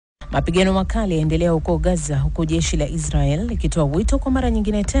Mapigano makali yaendelea huko Gaza, huko jeshi la Israel likitoa wito kwa mara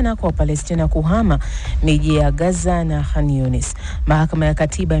nyingine tena kwa Palestina kuhama miji ya Gaza na Khan Yunis. Mahakama ya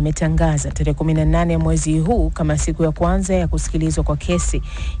Katiba imetangaza tarehe 18 mwezi huu kama siku ya kwanza ya kusikilizwa kwa kesi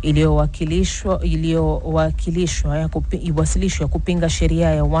iliyowasilishwa kupinga sheria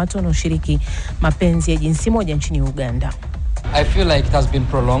ya watu wanaoshiriki mapenzi ya jinsi moja nchini Uganda. I feel like it has been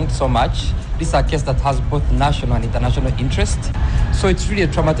prolonged so much. This is a case that has both national and international interest. So it's really a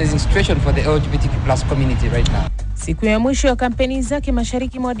traumatizing situation for the LGBTQ+ community right now. Siku ya mwisho ya kampeni zake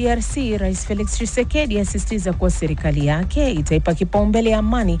mashariki mwa DRC, Rais Felix Tshisekedi asisitiza kuwa serikali yake itaipa kipaumbele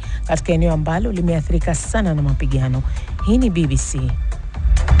amani katika eneo ambalo limeathirika sana na mapigano. Hii ni BBC.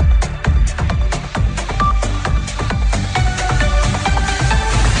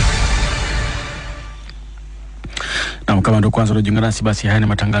 Na kama ndo kwanza unajiunga nasi, basi haya ni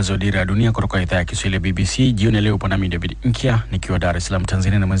matangazo ya Dira ya Dunia kutoka idhaa ya Kiswahili ya BBC. Jioni leo upo nami David Nkia nikiwa Dar es Salaam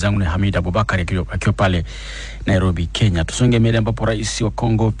Tanzania, na mwenzangu ni Hamid Abubakar akiwa pale Nairobi Kenya. Tusonge mbele ambapo Rais wa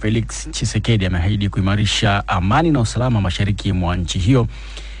Kongo Felix Tshisekedi ameahidi kuimarisha amani na usalama mashariki mwa nchi hiyo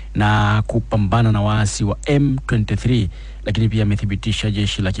na kupambana na waasi wa M23, lakini pia amethibitisha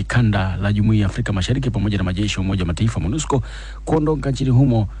jeshi la kikanda la Jumuiya ya Afrika Mashariki pamoja na majeshi ya Umoja wa Mataifa MONUSCO kuondoka nchini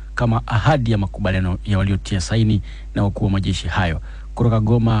humo kama ahadi ya makubaliano ya waliotia saini na wakuu wa majeshi hayo. Kutoka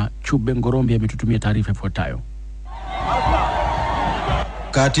Goma, Chube Ngorombi ametutumia taarifa ifuatayo.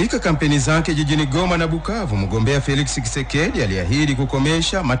 Katika kampeni zake jijini Goma na Bukavu, mgombea Felix Tshisekedi aliahidi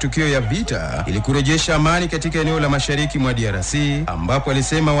kukomesha matukio ya vita ili kurejesha amani katika eneo la mashariki mwa DRC, ambapo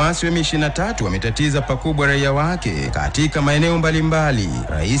alisema waasi wa M23 wametatiza pakubwa raia wake katika maeneo mbalimbali.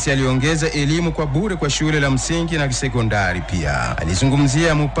 Rais aliongeza elimu kwa bure kwa shule la msingi na sekondari. Pia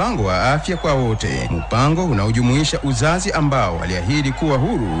alizungumzia mpango wa afya kwa wote, mpango unaojumuisha uzazi ambao aliahidi kuwa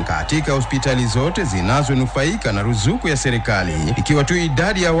huru katika hospitali zote zinazonufaika na ruzuku ya serikali, ikiwa tu idadi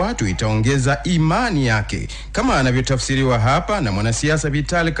ya watu itaongeza imani yake, kama anavyotafsiriwa hapa na mwanasiasa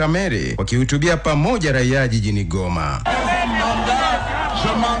Vital Kamere wakihutubia pamoja raia jijini Goma.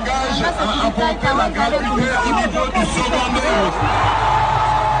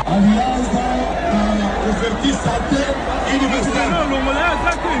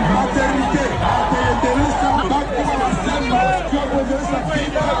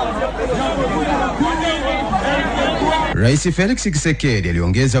 Rais Felix Tshisekedi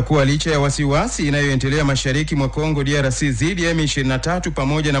aliongeza kuwa licha ya wasiwasi inayoendelea mashariki mwa Kongo DRC dhidi ya M23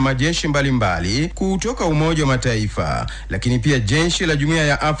 pamoja na majeshi mbalimbali kutoka Umoja wa Mataifa, lakini pia jeshi la Jumuiya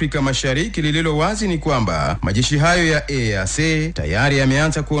ya Afrika Mashariki, lililo wazi ni kwamba majeshi hayo ya EAC tayari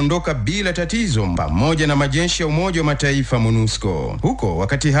yameanza kuondoka bila tatizo pamoja na majeshi ya Umoja wa Mataifa MONUSCO. Huko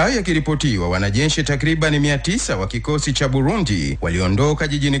wakati hayo yakiripotiwa, wanajeshi takriban 900 wa kikosi cha Burundi waliondoka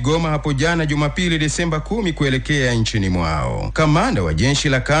jijini Goma hapo jana Jumapili Desemba 10 kuelekea nchini mwao. Kamanda wa jeshi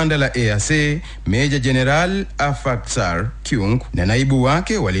la kanda la EAC Meja General Afaksar Kyung na naibu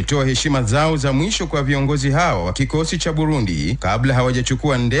wake walitoa heshima zao za mwisho kwa viongozi hao wa kikosi cha Burundi kabla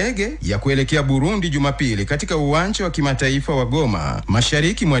hawajachukua ndege ya kuelekea Burundi Jumapili katika uwanja wa kimataifa wa Goma,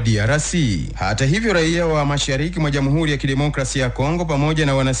 mashariki mwa DRC. Hata hivyo, raia wa mashariki mwa Jamhuri ya Kidemokrasia ya Kongo pamoja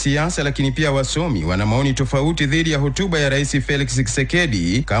na wanasiasa, lakini pia wasomi, wana maoni tofauti dhidi ya hotuba ya Rais Felix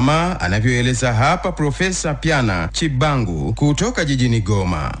Tshisekedi, kama anavyoeleza hapa Profesa Piana Chibangu kutoka jijini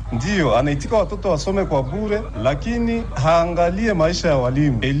Goma. Ndio, anaitika watoto wasome kwa bure, lakini haangalie maisha ya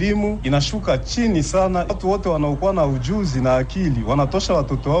walimu. Elimu inashuka chini sana. Watu wote wanaokuwa na ujuzi na akili wanatosha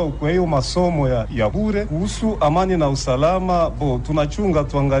watoto wao kwa hiyo masomo ya bure. Kuhusu amani na usalama, tunachunga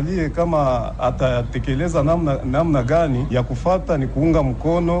tuangalie kama atatekeleza namna gani ya kufata. Ni kuunga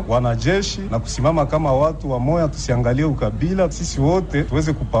mkono wanajeshi na kusimama kama watu wa moja, tusiangalie ukabila. Sisi wote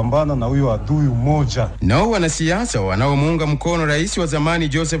tuweze kupambana na huyo adui mmoja. Nao wanasiasa wanaomuunga mkono rais wa zamani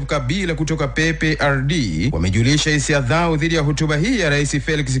Joseph Kabila kutoka PPRD wamejulisha hisia zao dhidi ya hotuba hii ya Rais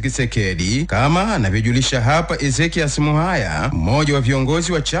Felix Tshisekedi, kama anavyojulisha hapa Ezekias Muhaya, mmoja wa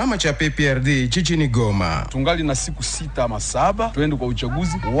viongozi wa chama cha PPRD jijini Goma. Tungali na siku 6 ama 7 tuende kwa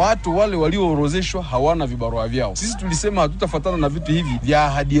uchaguzi. Watu wale walioorozeshwa hawana vibarua vyao. Sisi tulisema hatutafuatana na vitu hivi vya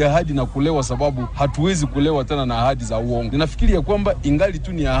ahadi na kulewa, sababu hatuwezi kulewa tena na ahadi za uongo. Ninafikiri ya kwamba ingali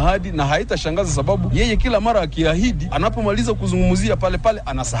tu ni ahadi na haitashangaza, sababu yeye kila mara akiahidi, anapomaliza kuzungumzia pale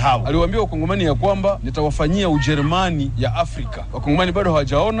anasahau. Aliwaambia Wakongomani ya kwamba nitawafanyia Ujerumani ya Afrika. Wakongomani bado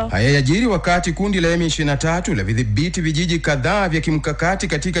hawajaona. Haya yajiri wakati kundi la M23 la vidhibiti vijiji kadhaa vya kimkakati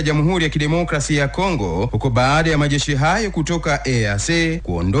katika Jamhuri ya Kidemokrasia ya Kongo, huko baada ya majeshi hayo kutoka EAC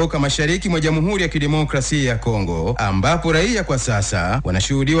kuondoka mashariki mwa Jamhuri ya Kidemokrasia ya Kongo, ambapo raia kwa sasa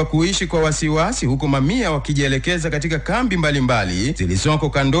wanashuhudiwa kuishi kwa wasiwasi, huko mamia wakijielekeza katika kambi mbalimbali zilizoko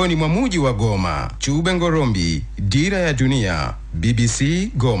kandoni mwa mji wa Goma. Chube Ngorombi, Dira ya Dunia,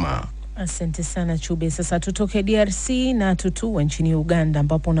 BBC Goma. Asante sana Chube. Sasa tutoke DRC na tutue nchini Uganda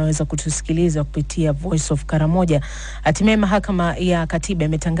ambapo unaweza kutusikiliza kupitia Voice of Karamoja. Hatimaye mahakama ya katiba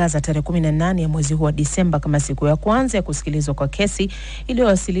imetangaza tarehe 18 ya mwezi huu wa Disemba kama siku ya kwanza ya kusikilizwa kwa kesi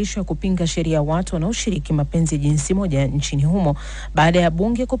iliyowasilishwa kupinga sheria ya watu wanaoshiriki mapenzi jinsi moja nchini humo baada ya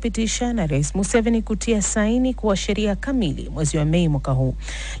bunge kupitisha na Rais Museveni kutia saini kuwa sheria kamili mwezi wa Mei mwaka huu.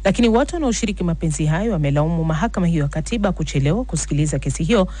 Lakini watu wanaoshiriki mapenzi hayo wamelaumu mahakama hiyo ya katiba kuchelewa kusikiliza kesi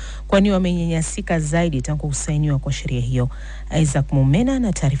hiyo kwani wamenyanyasika zaidi tangu kusainiwa kwa sheria hiyo. Isaac Mumena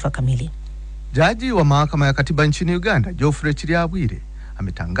na taarifa kamili. Jaji wa mahakama ya katiba nchini Uganda, Geoffrey Chiriabwire,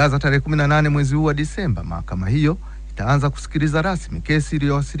 ametangaza tarehe 18 mwezi huu wa Disemba mahakama hiyo itaanza kusikiliza rasmi kesi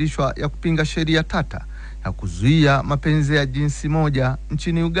iliyowasilishwa ya kupinga sheria tata ya kuzuia mapenzi ya jinsi moja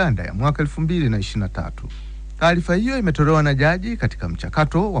nchini Uganda ya mwaka 2023. Taarifa hiyo imetolewa na jaji katika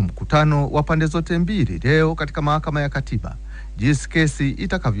mchakato wa mkutano wa pande zote mbili leo katika mahakama ya katiba jinsi kesi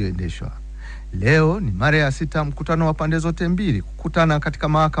itakavyoendeshwa. Leo ni mara ya 6 mkutano wa pande zote mbili kukutana katika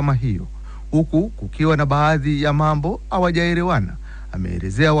mahakama hiyo, huku kukiwa na baadhi ya mambo hawajaelewana,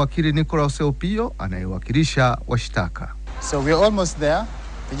 ameelezea wakili Nicholas Opio anayewakilisha washtaka. So we're almost there.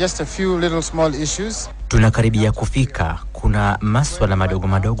 Just a few little small issues. Tunakaribia kufika. Kuna masuala madogo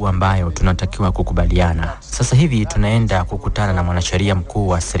madogo ambayo tunatakiwa kukubaliana. Sasa hivi tunaenda kukutana na mwanasheria mkuu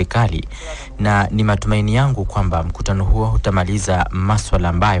wa serikali na ni matumaini yangu kwamba mkutano huo utamaliza masuala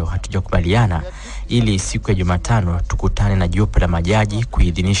ambayo hatujakubaliana ili siku ya Jumatano tukutane na jopo la majaji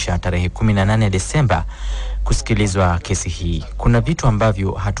kuidhinisha tarehe 18 Desemba kusikilizwa kesi hii. Kuna vitu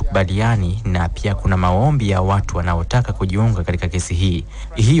ambavyo hatukubaliani na pia kuna maombi ya watu wanaotaka kujiunga katika kesi hii.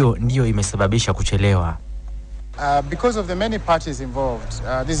 Hiyo ndiyo imesababisha kuchelewa. Because of the many parties involved,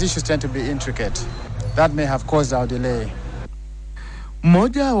 these issues tend to be intricate. That may have caused our delay.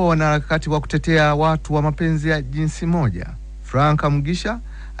 Mmoja wa wanaharakati wa kutetea watu wa mapenzi ya jinsi moja, Franka Mugisha,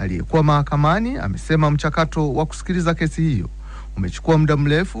 aliyekuwa mahakamani, amesema mchakato wa kusikiliza kesi hiyo umechukua muda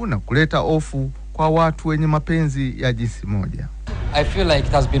mrefu na kuleta hofu kwa watu wenye mapenzi ya jinsi moja. I feel like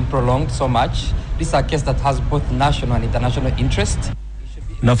it has been prolonged so much. This is a case that has both national and international interest.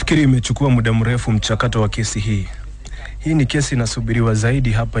 Nafikiri imechukua muda mrefu mchakato wa kesi hii. Hii ni kesi inasubiriwa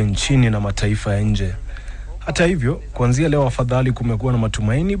zaidi hapa nchini na mataifa ya nje. Hata hivyo, kuanzia leo afadhali kumekuwa na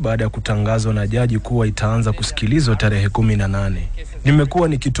matumaini baada ya kutangazwa na jaji kuwa itaanza kusikilizwa tarehe 18. Nimekuwa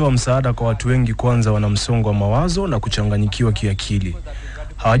nikitoa msaada kwa watu wengi kwanza wana msongo wa mawazo na kuchanganyikiwa kiakili.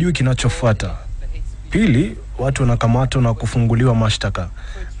 Hawajui kinachofuata. Pili, watu wanakamatwa na kufunguliwa mashtaka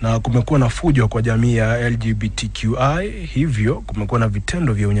na kumekuwa na fujo kwa jamii ya LGBTQI, hivyo kumekuwa na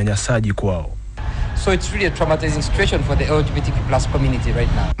vitendo vya unyanyasaji kwao. So it's really a traumatizing situation for the LGBTQ+ community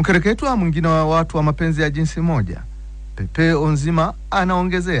right now. Mkereketwa mwingine wa watu wa mapenzi ya jinsi moja, Pepe Onzima,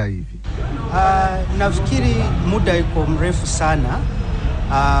 anaongezea hivi. Nafikiri muda iko mrefu sana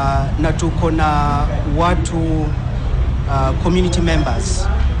na tuko na watu community members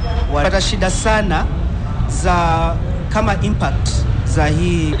wanapata shida sana za kama impact za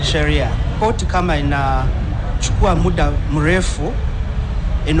hii sheria. Koti kama inachukua muda mrefu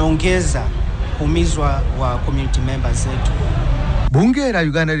inaongeza kuumizwa wa community members zetu. Bunge la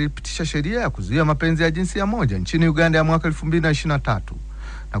Uganda lilipitisha sheria ya kuzuia mapenzi ya jinsia moja nchini Uganda ya mwaka 2023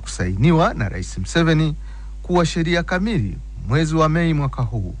 na kusainiwa na Rais Museveni kuwa sheria kamili mwezi wa Mei mwaka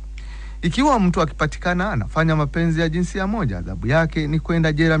huu. Ikiwa mtu akipatikana anafanya mapenzi ya jinsia moja, adhabu yake ni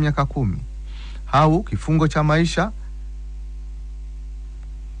kwenda jela miaka 10 au kifungo cha maisha.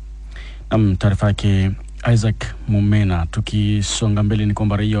 Taarifa yake Isaac Mumena. Tukisonga mbele ni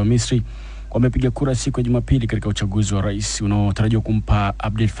kwamba raia wa Misri wamepiga kura siku ya Jumapili katika uchaguzi wa rais unaotarajiwa kumpa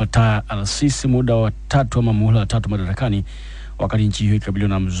Abdel Fattah al-Sisi muda wa 3 ama muhula wa 3 madarakani, wakati nchi hiyo ikabiliwa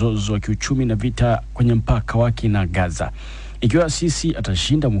na mzozo wa kiuchumi na vita kwenye mpaka wake na Gaza. Ikiwa Sisi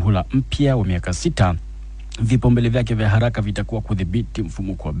atashinda muhula mpya wa miaka 6, vipaumbele vyake vya haraka vitakuwa kudhibiti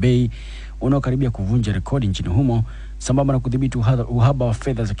mfumuko wa bei unaokaribia kuvunja rekodi nchini humo, sambamba na kudhibiti uhaba wa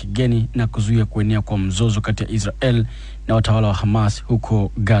fedha za kigeni na kuzuia kuenea kwa mzozo kati ya Israel na watawala wa Hamas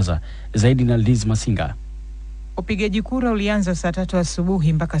huko Gaza. Zaidi na Liz Masinga. Upigaji kura ulianza saa 3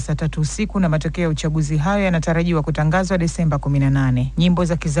 asubuhi mpaka saa 3 usiku na matokeo ya uchaguzi hayo yanatarajiwa kutangazwa Desemba 18. Nyimbo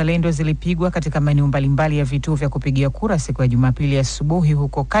za kizalendo zilipigwa katika maeneo mbalimbali ya vituo vya kupigia kura siku ya Jumapili asubuhi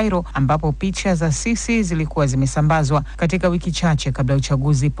huko Cairo, ambapo picha za Sisi zilikuwa zimesambazwa. Katika wiki chache kabla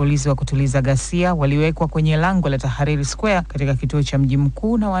uchaguzi, polisi wa kutuliza ghasia waliwekwa kwenye lango la Tahrir Square katika kituo cha mji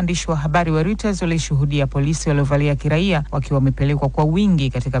mkuu, na waandishi wa habari wa Reuters walishuhudia polisi waliovalia kiraia wakiwa wamepelekwa kwa wingi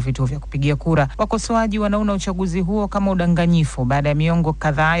katika vituo vya kupigia kura. Wakosoaji wanaona uchaguzi uchaguzi huo kama udanganyifu baada ya miongo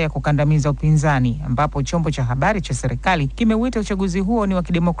kadhaa ya kukandamiza upinzani, ambapo chombo cha habari cha serikali kimeuita uchaguzi huo ni wa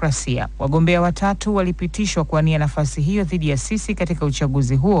kidemokrasia. Wagombea watatu walipitishwa kuwania nafasi hiyo dhidi ya Sisi katika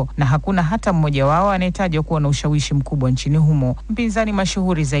uchaguzi huo, na hakuna hata mmoja wao anayetajwa kuwa na ushawishi mkubwa nchini humo. Mpinzani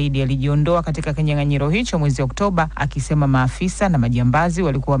mashuhuri zaidi alijiondoa katika kinyang'anyiro hicho mwezi Oktoba, akisema maafisa na majambazi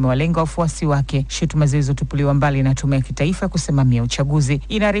walikuwa wamewalenga wafuasi wake, shutuma zilizotupiliwa mbali na tume ya kitaifa kusimamia uchaguzi.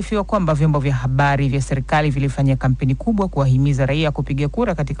 Inaarifiwa kwamba vyombo vya habari vya serikali vilifanya kampeni kubwa kuwahimiza raia kupiga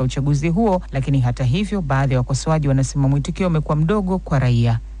kura katika uchaguzi huo, lakini hata hivyo baadhi ya wakosoaji wanasema mwitikio umekuwa mdogo kwa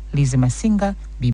raia. Lize Masinga,